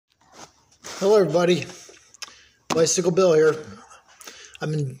Hello everybody, Bicycle Bill here.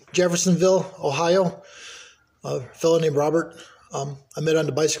 I'm in Jeffersonville, Ohio. A fellow named Robert I met on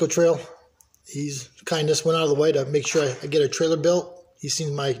the bicycle trail. He's kindness went out of the way to make sure I get a trailer built. He's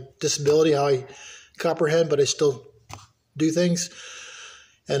seen my disability, how I comprehend, but I still do things.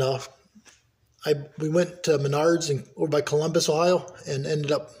 And we went to Menards over by Columbus, Ohio, and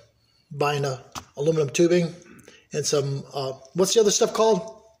ended up buying aluminum tubing and some, what's the other stuff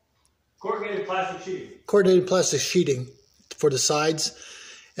called? Corrugated plastic sheeting. Corrugated plastic sheeting for the sides.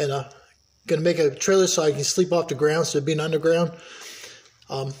 And going to make a trailer so I can sleep off the ground instead of being underground.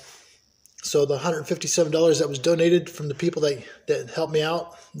 So the $157 that was donated from the people that helped me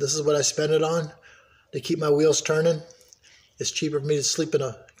out, this is what I spent it on to keep my wheels turning. It's cheaper for me to sleep in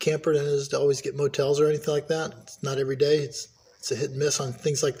a camper than it is to always get motels or anything like that. It's not every day. It's a hit and miss on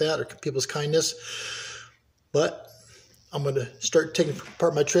things like that or people's kindness. But I'm going to start taking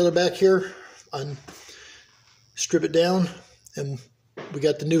apart my trailer back here and strip it down. And we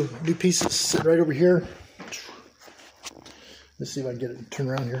got the new pieces sitting right over here. Let's see if I can get it to turn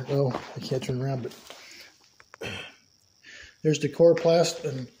around here. Oh, I can't turn around, but there's the Coroplast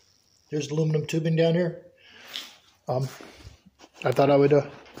and there's the aluminum tubing down here. I thought I would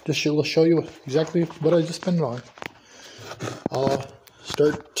just show you exactly what I just spent it on. I'll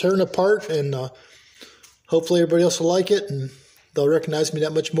start tearing apart and hopefully everybody else will like it and they'll recognize me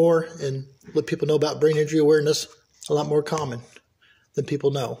that much more and let people know about brain injury awareness a lot more common than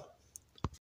people know.